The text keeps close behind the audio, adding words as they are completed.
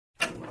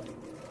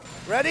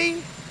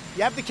Ready?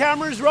 You have the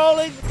cameras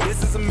rolling?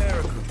 This is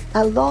America.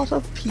 A lot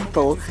of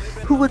people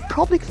who would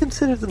probably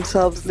consider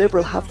themselves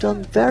liberal have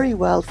done very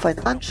well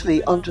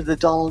financially under the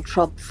Donald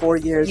Trump 4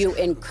 years. You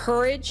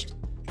encouraged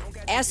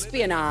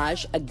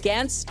espionage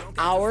against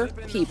our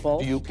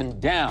people. You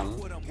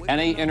condemn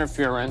any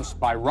interference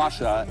by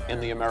Russia in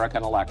the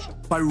American election.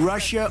 By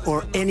Russia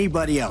or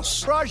anybody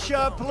else.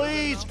 Russia,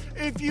 please,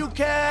 if you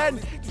can,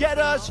 get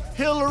us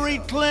Hillary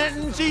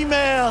Clinton's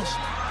emails.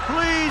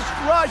 Please,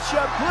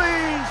 Russia,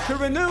 please. To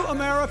renew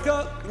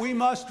America, we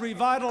must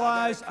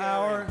revitalize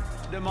our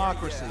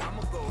democracy.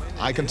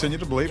 I continue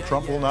to believe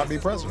Trump will not be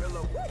president.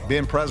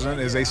 Being president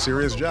is a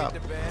serious job.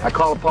 I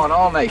call upon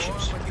all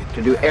nations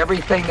to do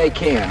everything they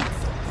can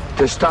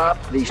to stop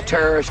these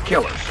terrorist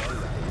killers.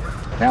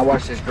 Now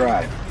watch this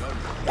drive.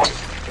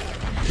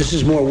 This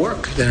is more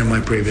work than in my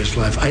previous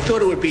life. I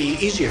thought it would be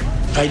easier.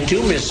 I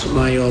do miss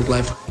my old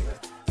life.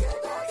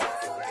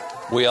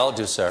 We all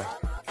do, sir.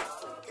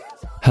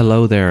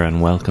 Hello there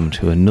and welcome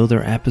to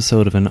another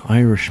episode of An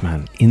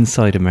Irishman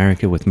Inside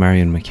America with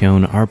Marion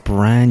McKeone, our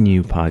brand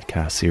new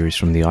podcast series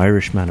from the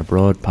Irishman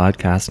Abroad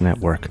podcast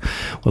network.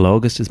 Well,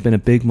 August has been a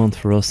big month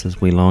for us as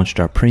we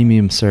launched our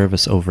premium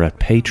service over at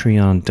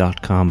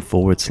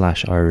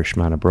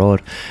patreon.com/Irishman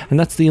Abroad, and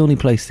that's the only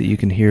place that you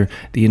can hear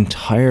the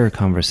entire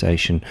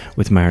conversation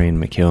with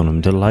Marion McKeone. I'm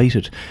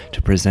delighted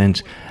to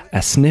present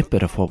a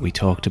snippet of what we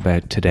talked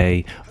about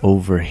today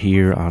over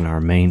here on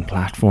our main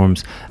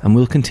platforms, and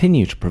we'll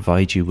continue to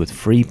provide you with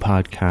free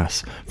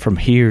podcasts from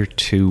here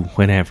to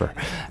whenever.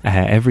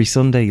 Every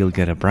Sunday you'll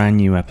get a brand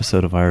new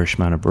episode of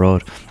Irishman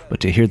Abroad, but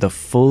to hear the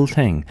full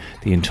thing,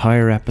 the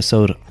entire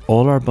episode,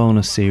 all our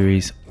bonus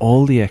series,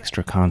 all the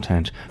extra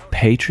content,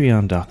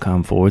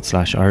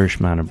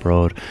 patreon.com/Irishman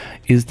Abroad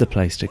is the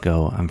place to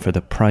go, and for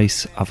the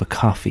price of a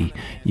coffee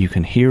you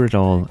can hear it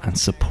all and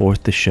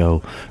support the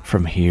show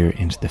from here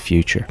into the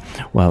future.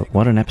 Well,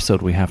 what an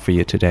episode we have for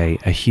you today.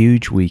 A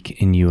huge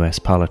week in US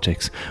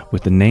politics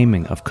with the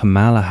naming of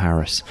Kamala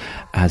Harris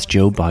as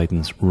Joe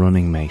Biden's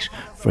running mate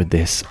for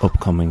this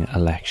upcoming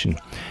election.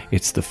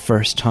 It's the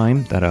first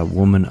time that a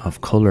woman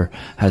of colour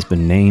has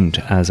been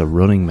named as a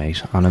running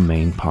mate on a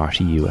main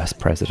party US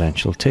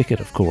presidential ticket,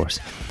 of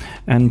course.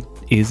 And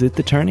is it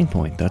the turning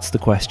point? That's the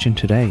question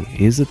today.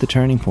 Is it the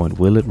turning point?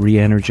 Will it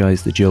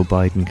re-energise the Joe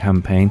Biden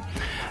campaign?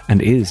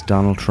 And is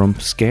Donald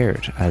Trump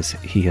scared as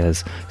he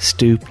has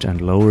stooped and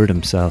lowered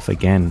himself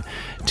again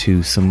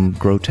to some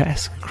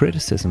grotesque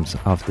criticisms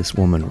of this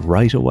woman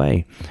right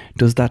away?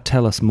 Does that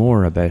tell us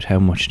more about how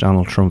much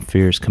Donald Trump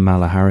fears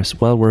Kamala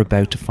Harris? Well, we're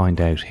about to find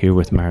out here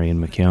with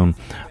Marion McKeone.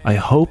 I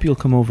hope you'll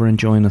come over and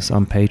join us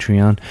on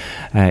Patreon.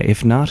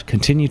 If not,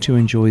 continue to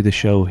enjoy the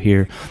show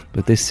here.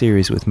 But this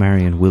series with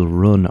Marion will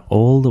run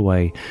all the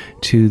way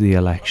to the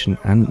election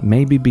and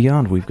maybe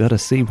beyond. We've got to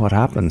see what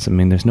happens. I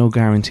mean, there's no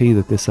guarantee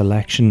that this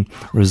election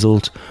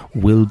result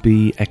will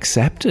be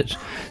accepted.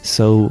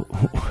 So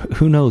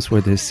who knows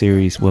where this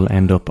series will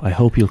end up. I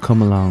hope you'll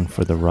come along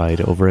for the ride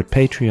over at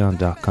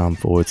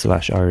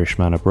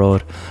patreon.com/Irishman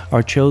Abroad.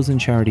 Our chosen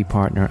charity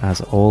partner,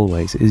 as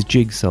always, is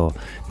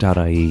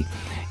jigsaw.ie.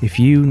 If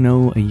you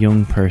know a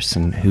young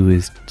person who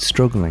is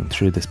struggling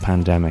through this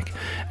pandemic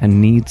and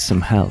needs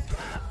some help,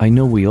 I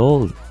know we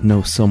all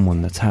know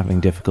someone that's having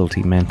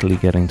difficulty mentally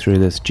getting through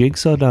this.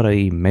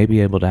 Jigsaw.ie may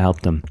be able to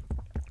help them.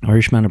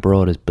 Irishman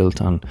Abroad is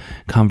built on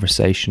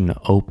conversation,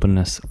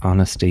 openness,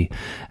 honesty,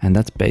 and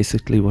that's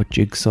basically what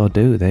Jigsaw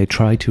do. They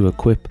try to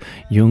equip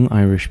young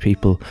Irish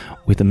people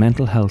with the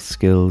mental health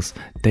skills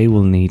they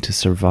will need to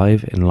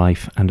survive in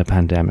life and a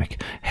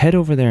pandemic. Head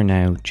over there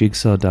now,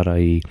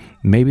 jigsaw.ie.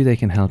 Maybe they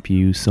can help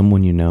you,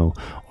 someone you know,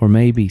 or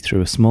maybe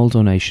through a small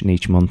donation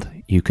each month,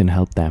 you can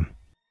help them.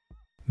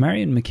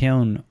 Marion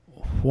McKeone,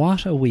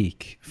 what a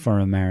week for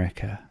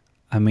America.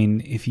 I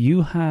mean, if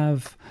you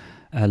have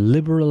a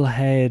liberal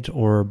head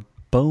or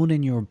bone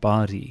in your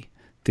body,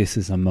 this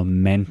is a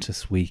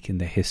momentous week in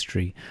the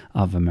history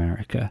of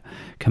America.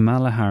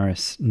 Kamala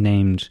Harris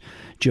named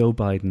Joe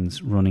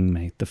Biden's running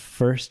mate, the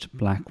first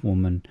black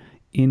woman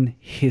in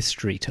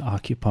history to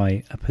occupy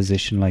a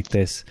position like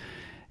this.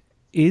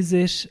 Is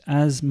it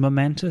as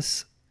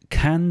momentous?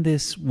 Can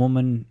this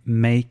woman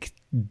make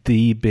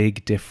the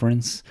big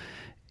difference?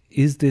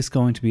 Is this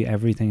going to be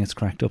everything it's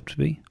cracked up to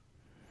be?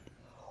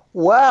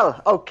 Well,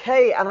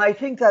 okay, and I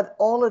think that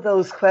all of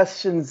those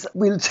questions,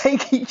 we'll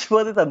take each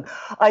one of them.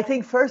 I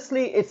think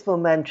firstly, it's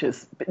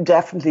momentous,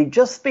 definitely,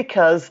 just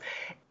because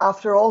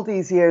after all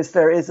these years,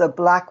 there is a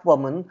black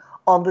woman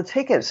on the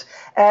ticket.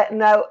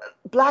 Now,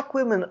 black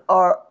women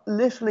are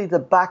literally the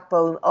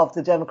backbone of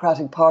the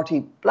Democratic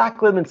Party. Black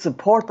women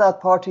support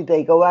that party.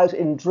 They go out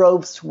in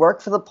droves to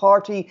work for the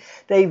party.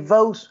 They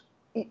vote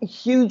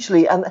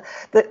hugely, and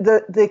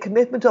the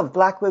commitment of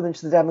black women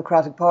to the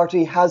Democratic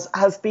Party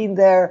has been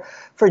there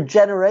for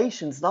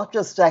generations, not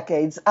just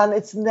decades, and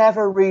it's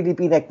never really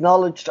been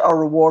acknowledged or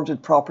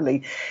rewarded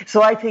properly.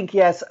 So I think,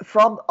 yes,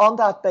 on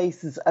that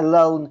basis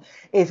alone,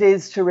 it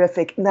is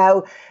terrific.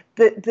 Now,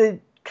 the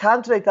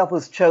candidate that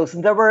was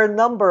chosen, there were a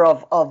number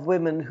of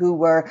women who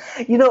were,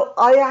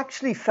 I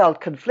actually felt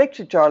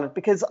conflicted, Charlotte,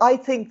 because I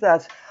think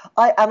that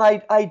I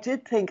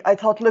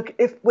thought, look,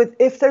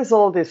 if there's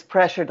all this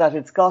pressure that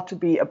it's got to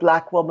be a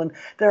black woman,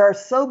 there are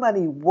so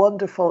many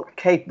wonderful,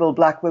 capable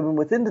black women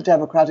within the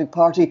Democratic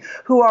Party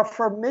who are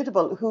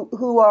formidable,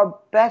 who are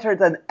better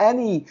than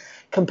any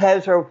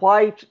competitor,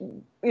 white,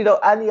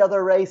 any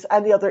other race,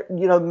 any other,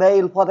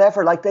 male,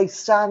 whatever, like they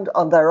stand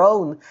on their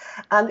own.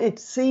 And it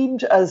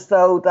seemed as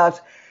though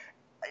that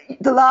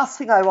the last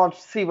thing I wanted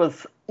to see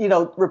was,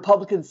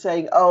 Republicans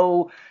saying,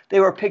 oh, they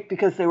were picked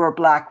because they were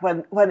black,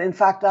 when in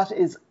fact that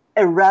is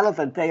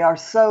irrelevant. They are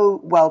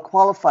so well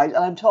qualified.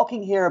 And I'm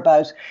talking here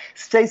about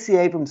Stacey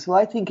Abrams, who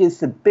I think is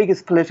the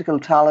biggest political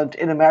talent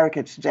in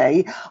America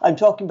today. I'm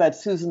talking about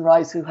Susan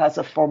Rice, who has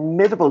a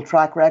formidable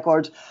track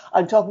record.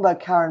 I'm talking about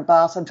Karen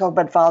Bass. I'm talking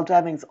about Val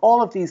Demings,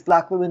 all of these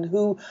black women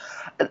who,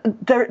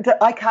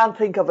 I can't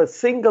think of a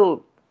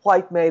single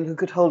white male who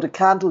could hold a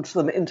candle to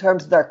them in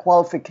terms of their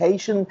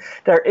qualification,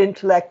 their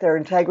intellect, their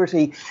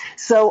integrity.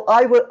 So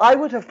I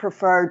would have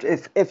preferred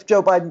if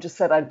Joe Biden just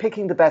said, I'm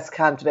picking the best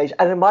candidate.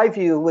 And in my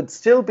view, it would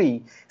still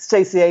be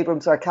Stacey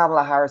Abrams or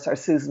Kamala Harris or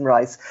Susan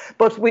Rice.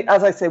 But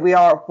as I say, we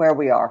are where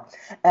we are.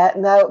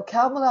 Now,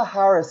 Kamala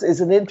Harris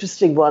is an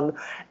interesting one.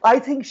 I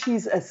think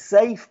she's a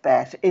safe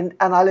bet, and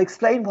I'll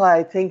explain why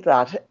I think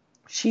that.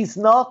 She's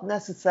not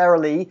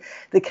necessarily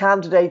the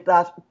candidate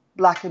that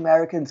Black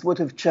Americans would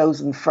have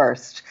chosen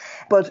first.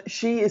 But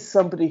she is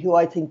somebody who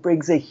I think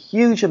brings a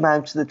huge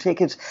amount to the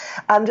ticket.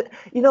 And,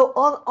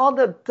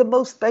 on the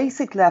most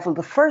basic level,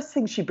 the first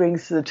thing she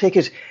brings to the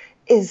ticket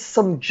is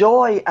some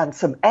joy and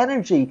some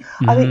energy.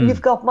 Mm-hmm. I mean,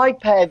 you've got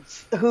Mike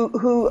Pence,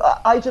 who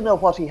I don't know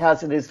what he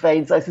has in his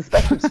veins. I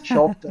suspect it's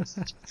chalk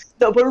dust.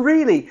 No, but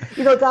really,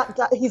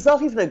 that he's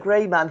not even a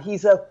grey man.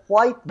 He's a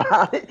white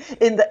man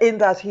in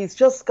that he's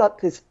just got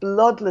this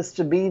bloodless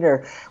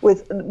demeanour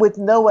with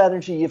no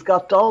energy. You've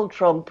got Donald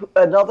Trump,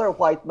 another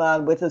white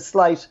man with a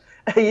slight.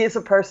 He is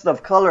a person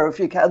of colour if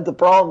you count the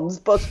bronze,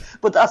 but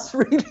that's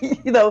really,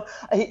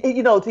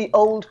 the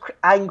old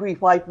angry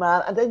white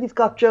man. And then you've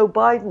got Joe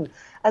Biden,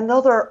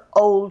 another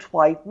old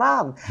white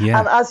man. Yeah.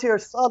 And as your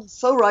son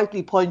so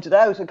rightly pointed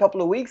out a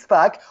couple of weeks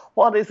back,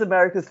 what is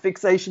America's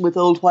fixation with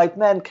old white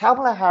men?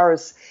 Kamala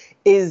Harris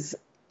is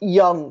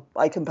young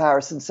by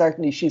comparison,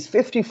 certainly. She's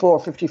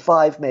 54,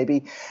 55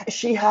 maybe.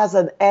 She has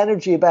an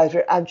energy about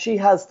her, and she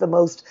has the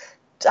most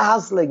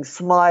dazzling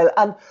smile.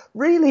 And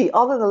really,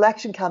 on an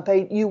election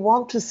campaign, you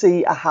want to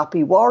see a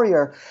happy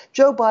warrior.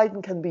 Joe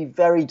Biden can be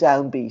very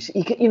downbeat.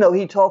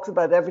 He talks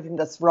about everything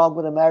that's wrong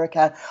with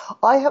America.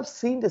 I have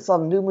seen this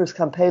on numerous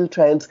campaign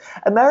trails.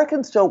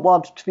 Americans don't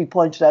want to be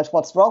pointed out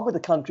what's wrong with the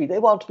country. They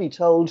want to be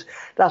told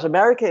that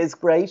America is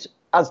great,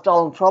 as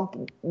Donald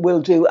Trump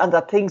will do, and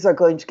that things are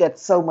going to get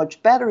so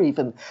much better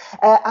even.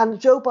 And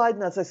Joe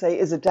Biden, as I say,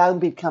 is a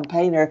downbeat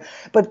campaigner.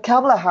 But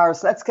Kamala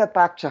Harris, let's get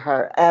back to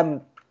her.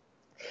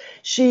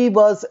 She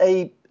was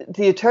the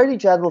Attorney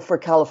General for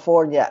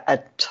California, a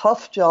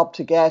tough job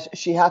to get.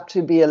 She had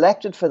to be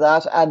elected for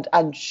that,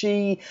 and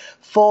she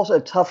fought a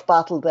tough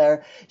battle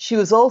there. She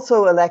was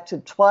also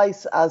elected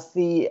twice as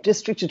the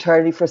District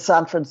Attorney for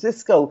San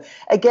Francisco.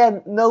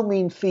 Again, no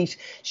mean feat.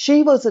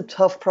 She was a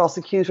tough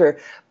prosecutor.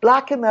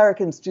 Black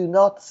Americans do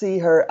not see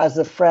her as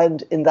a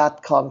friend in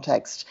that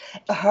context.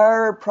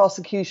 Her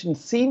prosecution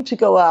seemed to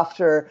go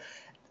after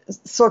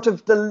sort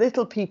of the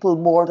little people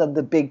more than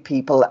the big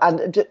people.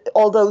 And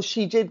although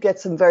she did get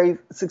some very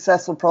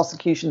successful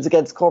prosecutions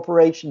against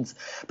corporations,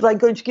 but I'm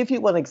going to give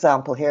you one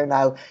example here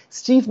now.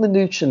 Steve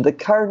Mnuchin, the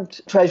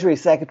current Treasury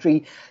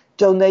Secretary,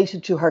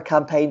 donated to her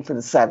campaign for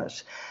the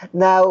Senate.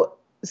 Now,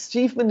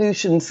 Steve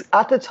Mnuchin,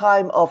 at the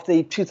time of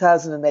the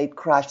 2008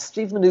 crash,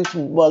 Steve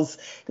Mnuchin was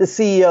the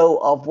CEO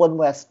of One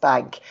West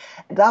Bank.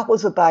 That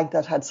was a bank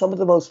that had some of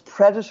the most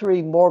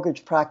predatory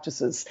mortgage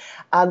practices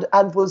and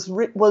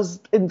was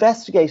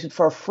investigated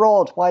for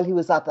fraud while he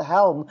was at the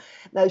helm.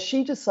 Now,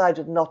 she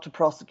decided not to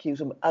prosecute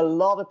him. A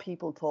lot of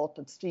people thought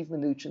that Steve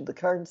Mnuchin, the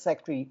current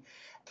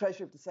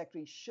Treasury of the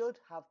Secretary, should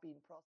have been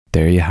prosecuted.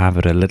 There you have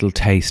it, a little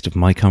taste of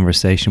my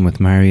conversation with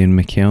Marion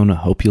McKeone. I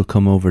hope you'll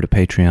come over to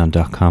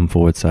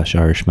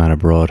patreon.com/Irishman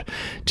Abroad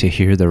to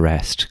hear the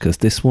rest, because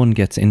this one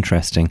gets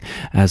interesting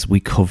as we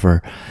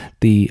cover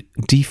the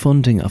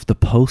defunding of the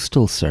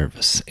Postal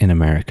Service in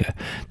America.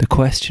 The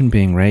question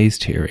being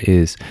raised here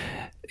is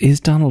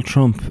Donald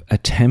Trump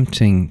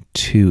attempting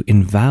to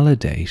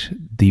invalidate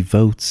the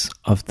votes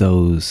of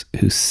those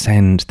who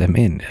send them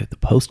in? The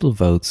postal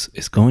votes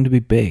is going to be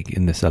big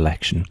in this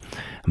election.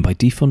 And by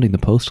defunding the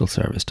Postal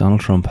Service,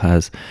 Donald Trump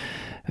has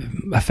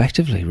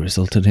effectively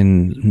resulted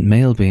in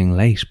mail being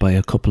late by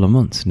a couple of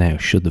months. Now,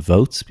 should the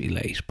votes be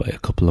late by a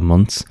couple of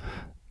months,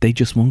 they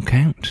just won't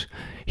count.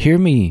 Hear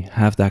me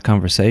have that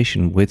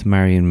conversation with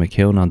Marion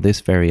McKeone on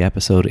this very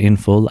episode in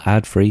full,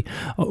 ad-free.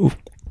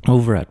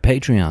 over at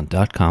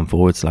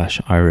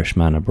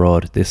patreon.com/Irishman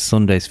Abroad. This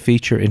Sunday's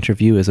feature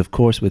interview is, of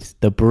course, with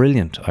the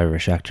brilliant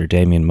Irish actor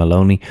Damien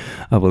Maloney.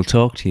 I will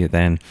talk to you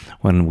then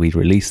when we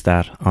release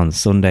that on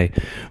Sunday.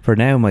 For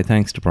now, my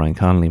thanks to Brian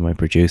Connolly, my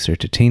producer,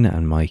 to Tina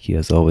and Mikey,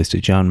 as always, to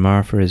John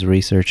Marr for his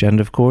research, and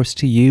of course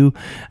to you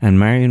and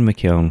Marion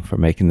McKeone for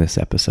making this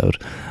episode.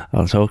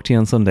 I'll talk to you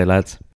on Sunday, lads.